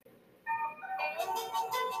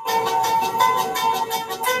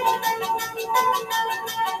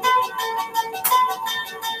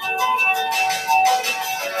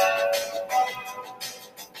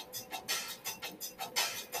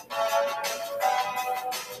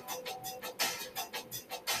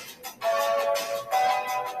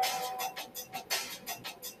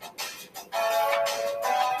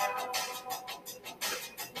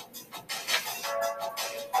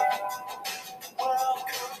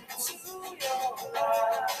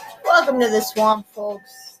Welcome to the Swamp,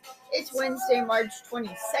 folks. It's Wednesday, March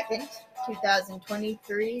 22nd,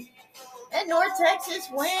 2023, and North Texas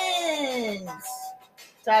wins.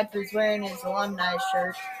 Todford's wearing his alumni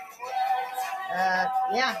shirt.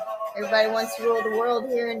 Everybody wants to rule the world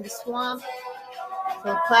here in the Swamp. It's a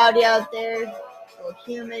little cloudy out there, a little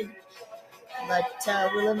humid, but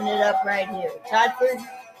we're living it up right here. Todford,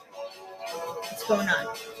 what's going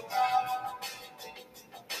on?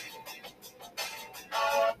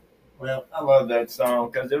 Well, I love that song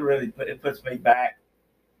because it puts me back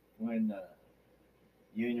when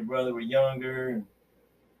you and your brother were younger, and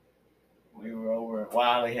we were over at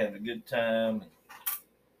Wiley having a good time, and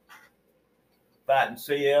fighting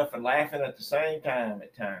CF and laughing at the same time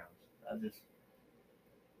at times. That's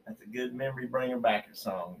a good memory bringing back a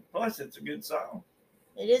song. Plus, it's a good song.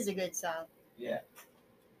 It is a good song. Yeah.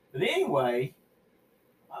 But anyway,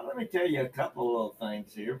 let me tell you a couple of little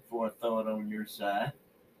things here before I throw it on your side.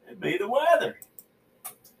 It'd be the weather.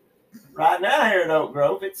 Right now here at Oak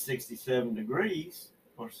Grove, it's 67 degrees.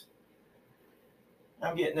 Of course,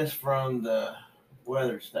 I'm getting this from the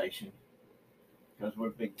weather station because we're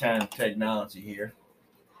big time technology here.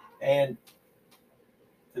 And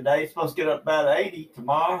today's supposed to get up about 80.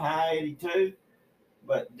 Tomorrow, high 82.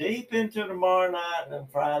 But deep into tomorrow night and then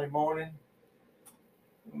Friday morning,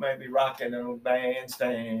 we may be rocking on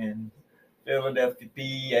Bandstand, Philadelphia, PA.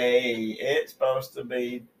 It's supposed to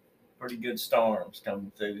be pretty good storms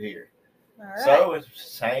coming through here. All right. So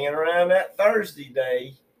it's hanging around that Thursday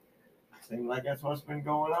day. Seems like that's what's been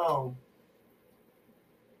going on.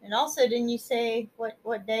 And also, didn't you say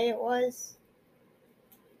what day it was?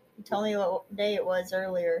 You told me what day it was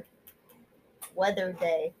earlier. Weather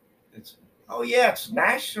Day. It's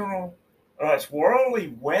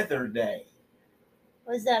Worldly Weather Day.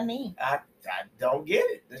 What does that mean? I don't get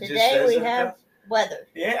it. Today we have weather.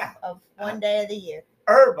 Yeah. Of one day of the year.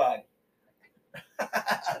 Everybody.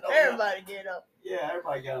 Everybody get up. Yeah,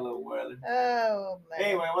 everybody got a little weather. Oh, man.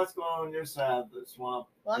 Anyway, what's going on your side of the swamp?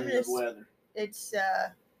 Well, weather. It's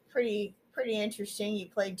pretty interesting. You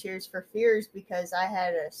played Tears for Fears because I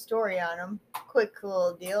had a story on them. Quick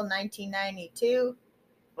little deal. 1992,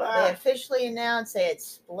 they officially announced they had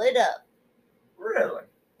split up. Really?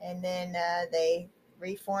 And then they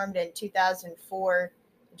reformed in 2004.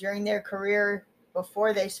 During their career,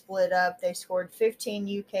 before they split up, they scored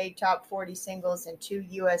 15 UK top 40 singles and 2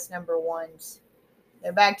 US number ones.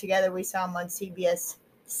 They're back together. We saw them on CBS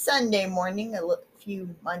Sunday morning a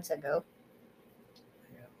few months ago.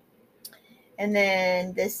 Yeah. And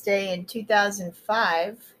then this day in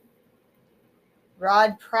 2005,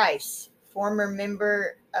 Rod Price, former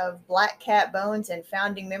member of Black Cat Bones and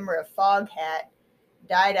founding member of Foghat,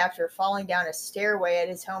 died after falling down a stairway at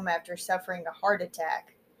his home after suffering a heart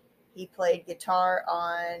attack. He played guitar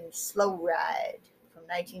on Slow Ride from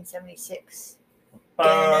 1976.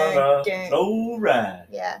 Slow Ride.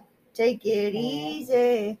 Yeah. Take it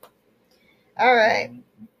easy. All right.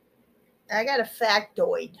 I got a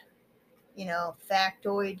factoid.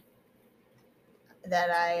 That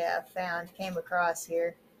I came across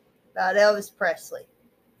here about Elvis Presley.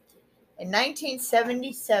 In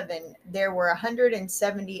 1977, there were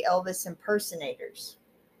 170 Elvis impersonators.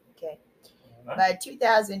 Okay. By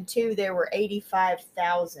 2002, there were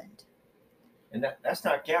 85,000. And that's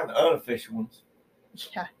not counting the unofficial ones.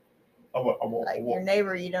 Yeah. Like your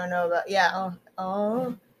neighbor you don't know about. Yeah.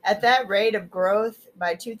 At that rate of growth,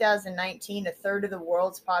 by 2019, a third of the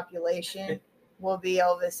world's population will be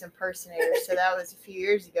Elvis impersonators. So that was a few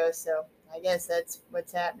years ago. So I guess that's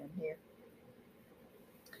what's happening here.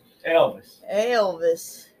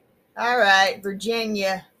 Elvis. All right,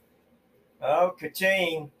 Virginia. Oh,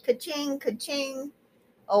 ka-ching. Ka-ching, ka-ching.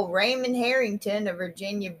 Oh, Raymond Harrington of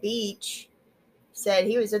Virginia Beach said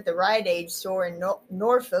he was at the Rite Aid store in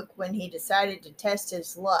Norfolk when he decided to test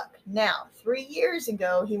his luck. Now, 3 years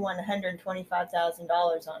ago, he won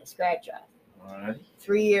 $125,000 on a scratch-off. All right.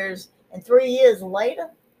 3 years. And 3 years later,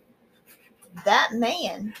 that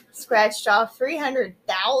man scratched off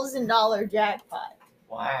 $300,000 jackpot.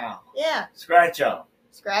 Wow. Yeah. Scratch off.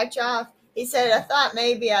 He said, I thought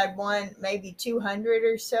maybe I'd won maybe 200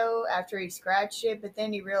 or so after he scratched it, but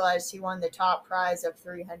then he realized he won the top prize of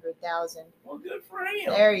 $300,000. Well, good for him.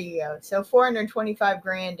 There you go. So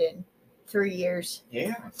 $425,000 in 3 years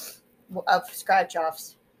Yeah, of scratch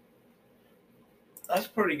offs. that's a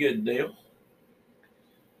pretty good deal.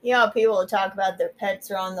 You know, people will talk about their pets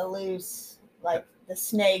are on the loose, like the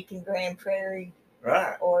snake in Grand Prairie,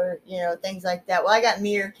 Right. or things like that. Well, I got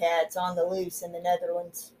meerkats on the loose in the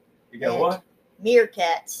Netherlands. You got And what?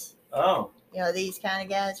 Meerkats. Oh. These kind of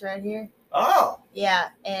guys right here. Oh. Yeah,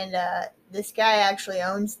 and this guy actually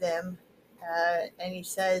owns them, and he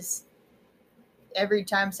says every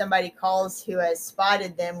time somebody calls who has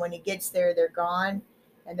spotted them, when he gets there, they're gone.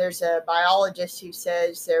 And there's a biologist who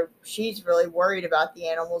says she's really worried about the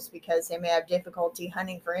animals because they may have difficulty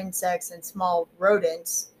hunting for insects and small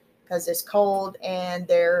rodents because it's cold and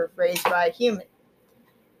they're raised by a human.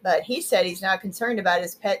 But he said he's not concerned about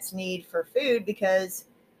his pet's need for food because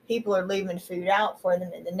people are leaving food out for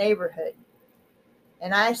them in the neighborhood.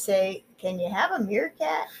 And I say, can you have a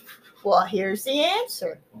meerkat? Well, here's the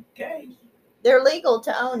answer. Okay. They're legal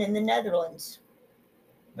to own in the Netherlands.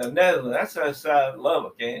 The Netherlands, that's outside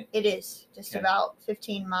Lubbock, ain't it? It is just about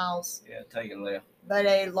 15 miles. Yeah, take a left. But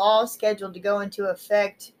a law scheduled to go into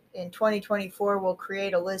effect in 2024 will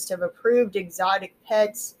create a list of approved exotic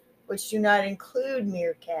pets, which do not include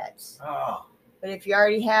meerkats. Oh. But if you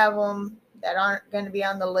already have them that aren't going to be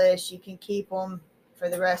on the list, you can keep them for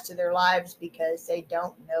the rest of their lives because they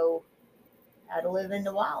don't know how to live in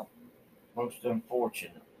the wild. Most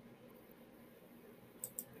unfortunate.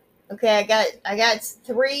 Okay, I got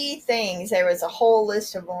 3 things. There was a whole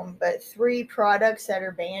list of them, but 3 products that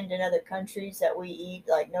are banned in other countries that we eat,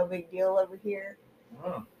 like no big deal over here.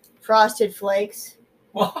 Oh. Frosted Flakes.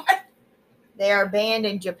 What? They are banned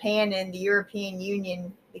in Japan and the European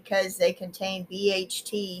Union because they contain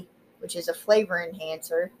BHT, which is a flavor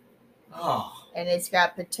enhancer. Oh. And it's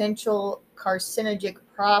got potential carcinogenic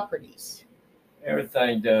properties.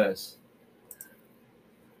 Everything does.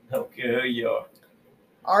 Don't care who you are.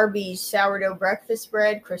 Arby's sourdough breakfast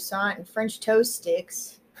bread, croissant, and French toast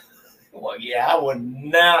sticks. Well, yeah, I would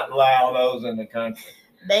not allow those in the country.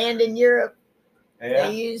 Banned in Europe. Yeah.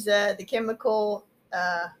 They use the chemical,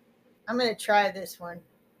 I'm going to try this one,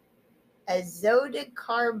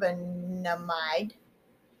 azodicarbonamide,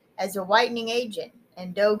 as a whitening agent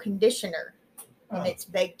and dough conditioner in its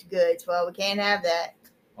baked goods. Well, we can't have that.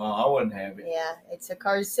 Well, I wouldn't have it. Yeah, it's a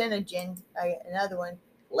carcinogen. Another one.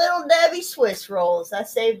 Little Debbie Swiss rolls. I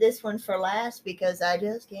saved this one for last because I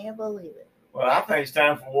just can't believe it. Well, I think it's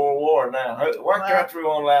time for World War now. What country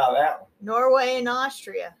won't allow that one? Norway and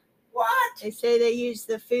Austria. What? They say they use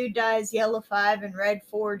the food dyes yellow 5 and red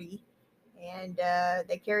 40, and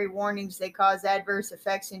they carry warnings they cause adverse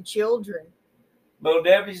effects in children. Little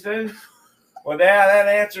Debbie's do? Well, now that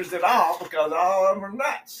answers it all because all of them are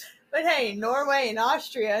nuts. But hey, Norway and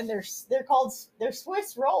Austria, and they're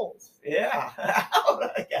Swiss rolls. Yeah,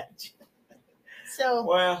 I got you. So,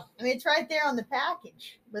 well, I mean, it's right there on the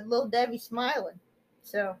package with little Debbie smiling.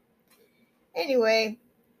 So, anyway,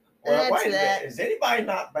 well, wait a minute. Is anybody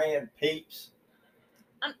not banned Peeps?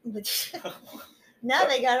 Now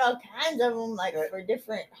they got all kinds of them, like for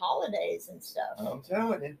different holidays and stuff. I'm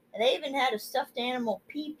telling you. And they even had a stuffed animal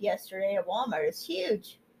Peep yesterday at Walmart. It's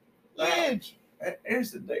huge. Huge.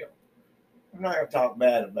 Here's the deal. I'm not going to talk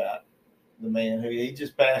bad about the man he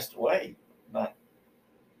just passed away.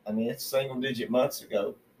 It's single-digit months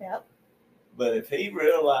ago. Yep. But if he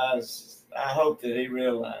realized, I hope that he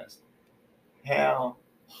realized how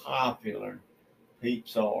popular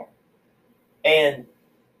Peeps are. And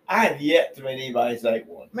I have yet to meet anybody who's ate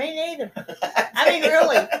one. Me neither. I mean,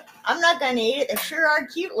 really, I'm not going to eat it. They sure are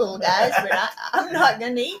cute little guys, but I'm not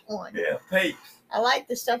going to eat one. Yeah, Peeps. I like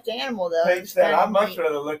the stuffed animal, though. Peeps, I'd much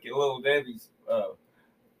rather look at Little Debbie's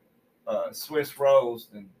Swiss rolls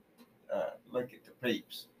than look at the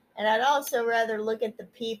Peeps. And I'd also rather look at the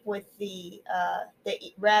Peep with the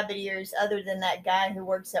rabbit ears, other than that guy who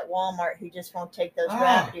works at Walmart who just won't take those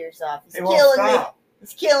rabbit ears off. He's killing me.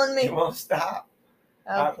 He's killing me. He won't stop.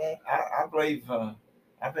 Okay. I believe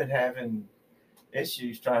I've been having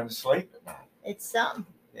issues trying to sleep at night. It's something.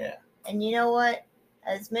 Yeah. And you know what?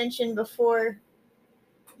 As mentioned before,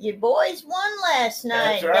 your boys won last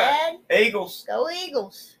night, That's right. Dad. Eagles. Go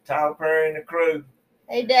Eagles. Tyler Perry and the crew.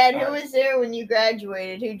 Hey, Dad, who was there when you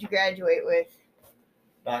graduated? Who'd you graduate with?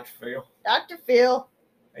 Dr. Phil. Dr. Phil.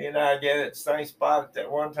 He and I get at the same spot at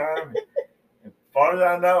that one time. As far as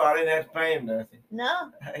I know, I didn't have to pay him nothing.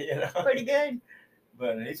 No. You know. Pretty good.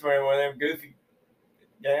 But he's wearing one of them goofy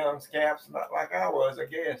gowns, caps, not like I was, I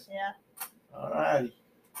guess. Yeah. All righty.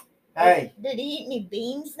 Hey. Did he eat any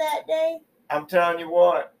beans that day? I'm telling you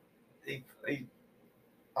what, he I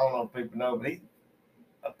don't know if people know, but he's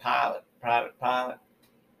a private pilot.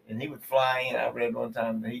 And he would fly in. I read one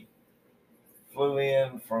time that he flew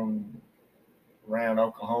in from around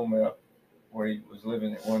Oklahoma up where he was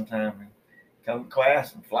living at one time and come to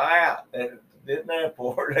class and fly out at the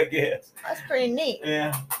airport, I guess. That's pretty neat.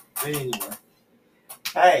 Yeah. Anyway.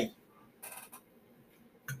 Hey,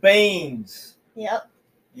 beans. Yep.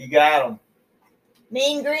 You got them.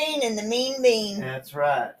 Mean green and the mean bean. That's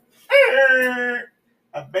right.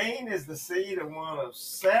 A bean is the seed of one of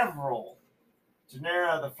several genera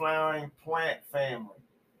of the flowering plant family,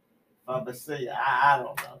 Fabaceae, I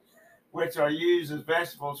don't know, which are used as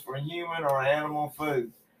vegetables for human or animal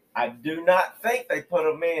food. I do not think they put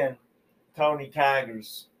them in Tony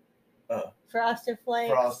Tiger's Frosted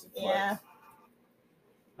Flakes. Frosted Flakes. Yeah.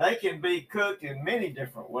 They can be cooked in many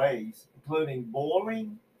different ways, including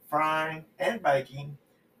boiling, frying, and baking,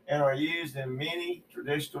 and are used in many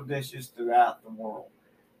traditional dishes throughout the world.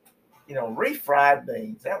 You know, refried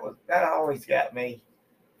beans, that always got me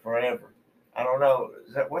forever. I don't know,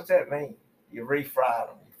 what's that mean? You refry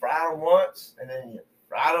them. You fry them once, and then you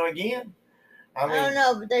fry them again? I don't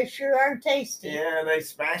know, but they sure are tasty. Yeah, they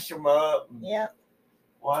smash them up. Yep.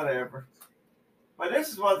 Whatever. But this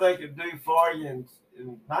is what they can do for you, and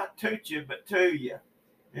not toot you, but to you.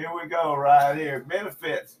 Here we go, right here.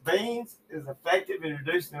 Benefits. Beans is effective in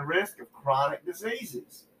reducing the risk of chronic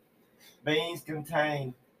diseases. Beans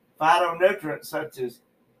contain phytonutrients such as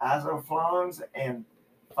isoflavones and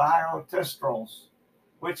phytosterols,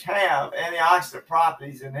 which have antioxidant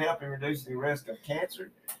properties and help in reducing the risk of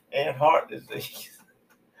cancer and heart disease.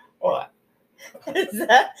 What? Is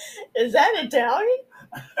that Italian?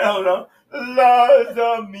 I don't know.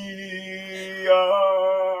 Lasagna.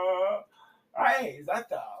 Hey, is that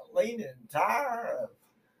the leaning tire of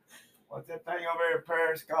what's that thing over there in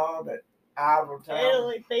Paris called? That Eiffel Tower?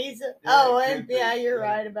 Italy pizza. Yeah, you're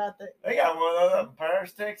right about that. They got one of those up in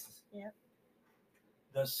Paris, Texas. Yep.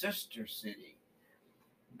 The sister city.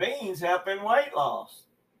 Beans help in weight loss.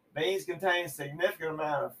 Beans contain a significant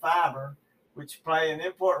amount of fiber, which play an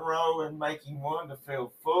important role in making one to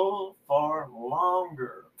feel full for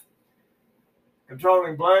longer.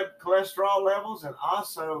 Controlling blood cholesterol levels and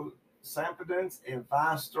also sampidins and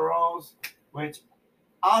phytosterols, which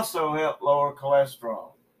also help lower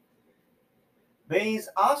cholesterol. Beans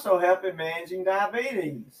also help in managing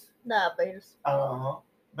diabetes.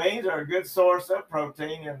 Beans are a good source of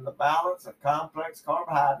protein, and the balance of complex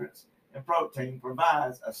carbohydrates and protein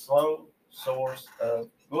provides a slow source of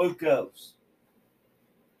glucose.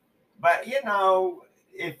 But you know,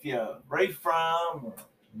 if you refry them or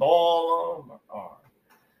boil them or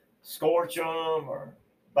scorch them or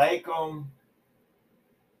bake them,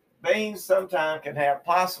 beans sometimes can have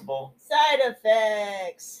possible side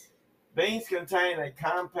effects. Beans contain a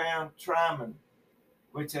compound trimin,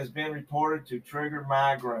 which has been reported to trigger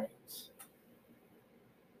migraines.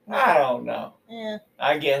 I don't know. Yeah.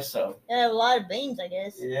 I guess so. Yeah, a lot of beans, I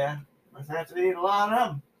guess. Yeah. Must have to eat a lot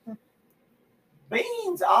of them.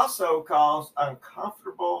 Beans also cause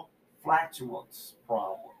uncomfortable flatulence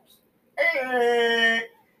problems.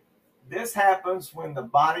 This happens when the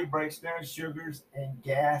body breaks down sugars and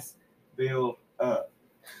gas build up.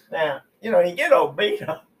 Now, you know, you get old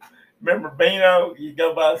Beano. Remember Beano? You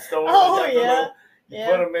go by the store. Oh, yeah. You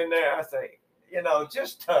put them in there. I say, you know,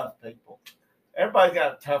 just tough people. Everybody's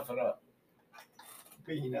got to toughen up.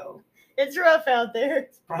 Beano. It's rough out there.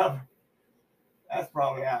 That's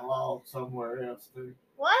probably outlawed somewhere else, too.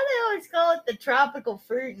 Why do they always call it the tropical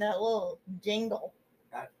fruit in that little jingle?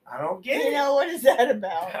 I don't get it. You know, what is that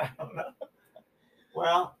about? I don't know.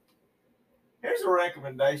 Well, here's a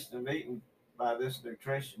recommendation of eating by this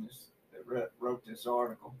nutritionist that wrote this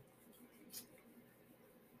article.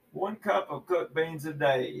 1 cup of cooked beans a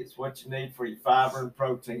day is what you need for your fiber and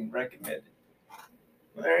protein recommended.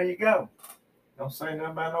 Well, there you go. Don't say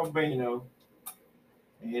nothing about no Beano.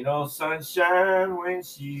 Ain't no sunshine when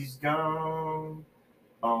she's gone.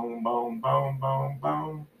 Boom, boom, boom, boom,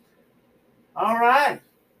 boom. All right.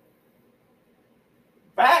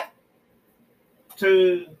 Back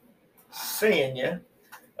to seeing you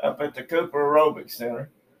up at the Cooper Aerobic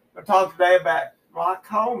Center. We're talking today about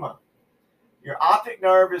glaucoma. Your optic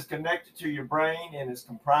nerve is connected to your brain and is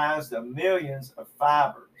comprised of millions of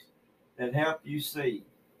fibers that help you see.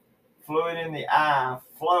 Fluid in the eye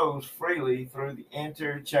flows freely through the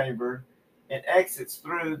anterior chamber and exits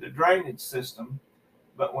through the drainage system.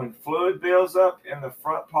 But when fluid builds up in the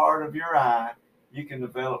front part of your eye, you can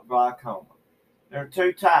develop glaucoma. There are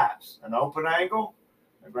 2 types: an open angle,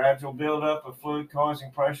 a gradual buildup of fluid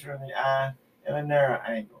causing pressure in the eye, and a narrow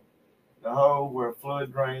angle. The hole where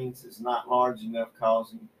fluid drains is not large enough,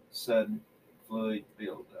 causing sudden fluid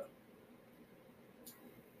buildup.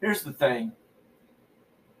 Here's the thing.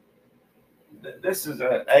 This is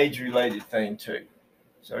an age-related thing, too.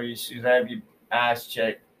 So you should have your eyes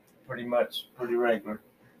checked pretty regular.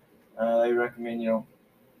 They recommend,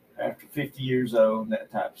 after 50 years old and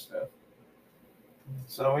that type of stuff.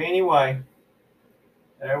 So anyway,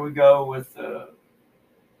 there we go with,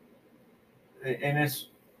 and this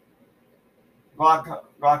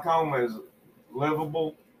glaucoma is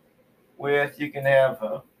livable with. You can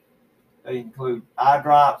have, they include eye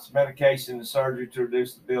drops, medication, and surgery to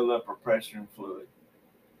reduce the buildup of pressure and fluid.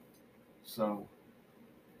 So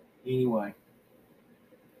anyway,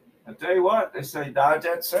 I tell you what, they say dodge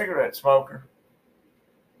that cigarette smoker.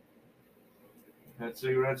 If that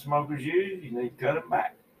cigarette smoker's you need to cut it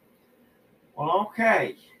back. Well,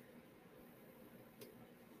 okay.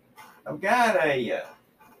 I've got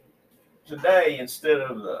today, instead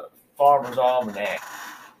of the Farmer's Almanac,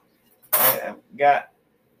 I've got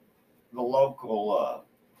the local,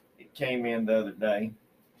 it came in the other day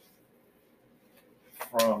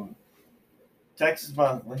from Texas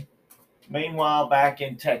Monthly. Meanwhile, back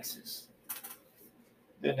in Texas,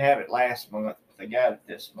 didn't have it last month, but they got it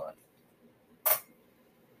this month.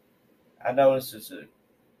 I noticed it's a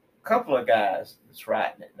couple of guys that's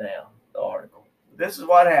writing it now, the article. This is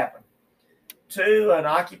what happened. 2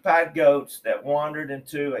 unoccupied goats that wandered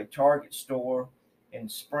into a Target store in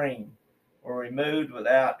spring were removed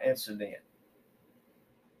without incident.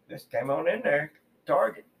 This came on in there,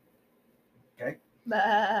 Target. Okay.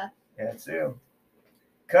 That's it.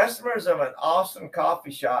 Customers of an Austin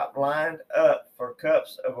coffee shop lined up for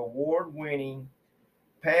cups of award-winning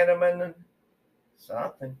Panamanian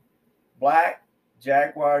Black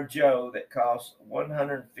Jaguar Joe that cost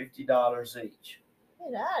 $150 each.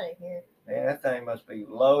 Get out of here. Man, that thing must be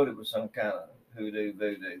loaded with some kind of hoodoo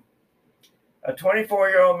voodoo. A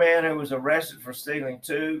 24-year-old man who was arrested for stealing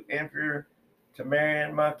 2 Emperor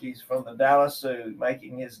Tamarian monkeys from the Dallas Zoo,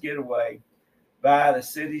 making his getaway via the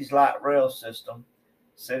city's light rail system,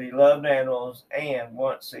 said he loved animals and,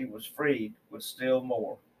 once he was freed, would steal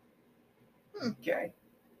more. Okay.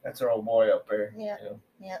 That's our old boy up there. Yeah.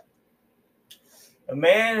 Yep. A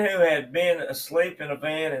man who had been asleep in a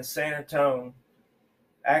van in San Antonio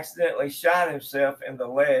accidentally shot himself in the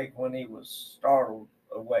leg when he was startled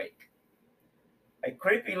awake. A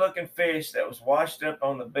creepy-looking fish that was washed up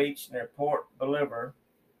on the beach near Port Bolivar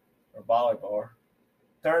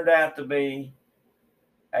turned out to be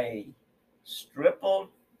a stippled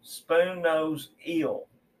spoon-nosed eel,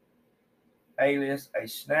 alias a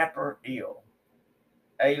snapper eel,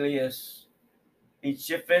 alias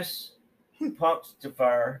Echiphus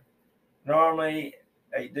punctifer, normally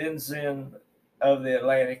a denizen of the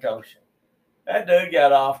Atlantic Ocean. That dude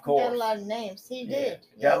got off course. Got a lot of names. He did.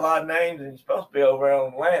 Got a lot of names, and he's supposed to be over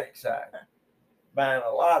on the Atlantic side buying a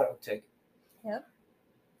lotto ticket. Yep.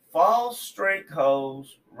 False streak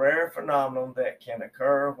holes, rare phenomenon that can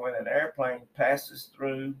occur when an airplane passes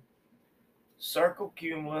through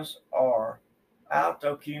circumcumulus or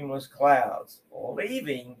altocumulus clouds,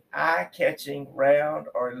 leaving eye-catching round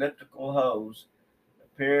or elliptical holes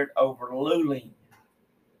appeared over Luling.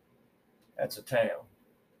 That's a town,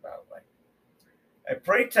 by the way. A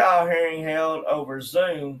pretrial hearing held over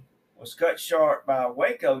Zoom was cut short by a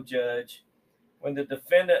Waco judge when the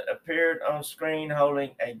defendant appeared on screen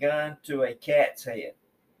holding a gun to a cat's head.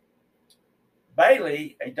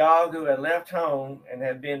 Bailey, a dog who had left home and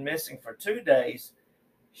had been missing for 2 days,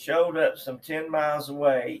 showed up some 10 miles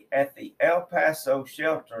away at the El Paso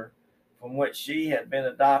shelter from which she had been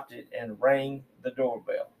adopted and rang the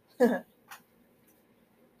doorbell.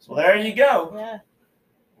 So there you go. Yeah.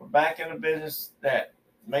 We're back in the business that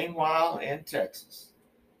meanwhile in Texas.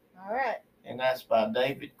 All right. And that's by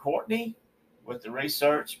David Courtney with the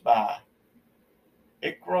research by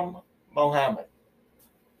Ikram Mohammed.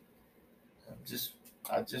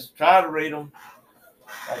 I just try to read them.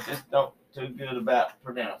 I just don't too good about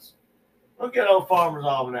pronouncing. We'll get old Farmer's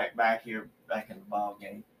Almanac back in the ball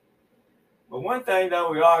game. But one thing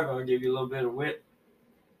though, we are going to give you a little bit of wit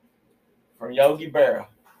from Yogi Berra.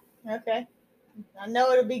 Okay. I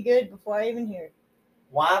know it'll be good before I even hear it.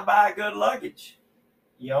 Why buy good luggage?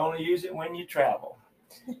 You only use it when you travel.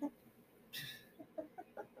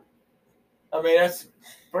 I mean, that's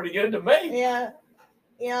pretty good to me. Yeah.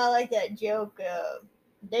 I like that joke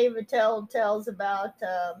David tells about,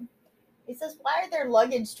 he says, why are there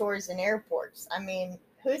luggage stores in airports? I mean,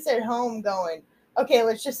 who's at home going, okay,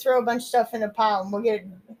 let's just throw a bunch of stuff in a pile and we'll get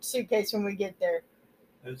a suitcase when we get there.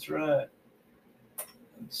 That's right.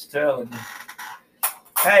 I'm just telling you.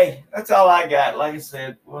 Hey, that's all I got. Like I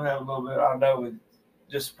said, we'll have a little bit. I know we're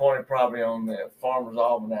disappointed probably on the Farmer's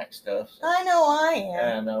Almanac stuff. So. I know I am.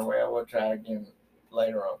 Yeah, I know. Well, we'll try again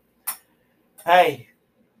later on. Hey,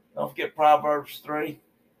 don't forget Proverbs 3.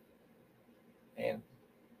 And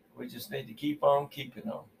We just need to keep on keeping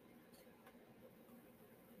on.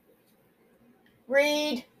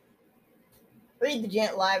 Read the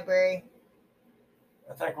Gent Library.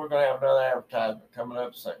 I think we're going to have another advertisement coming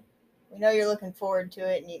up soon. We know you're looking forward to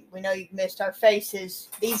it, and we know you've missed our faces,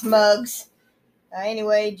 these mugs.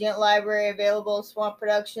 Anyway, Gent Library available, Swamp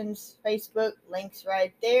Productions, Facebook, links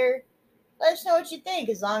right there. Let us know what you think,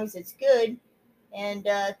 as long as it's good. And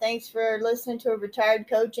thanks for listening to a retired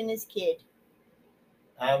coach and his kid.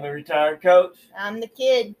 I'm the retired coach. I'm the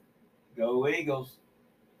kid. Go Eagles.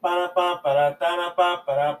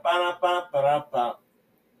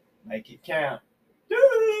 Make it count.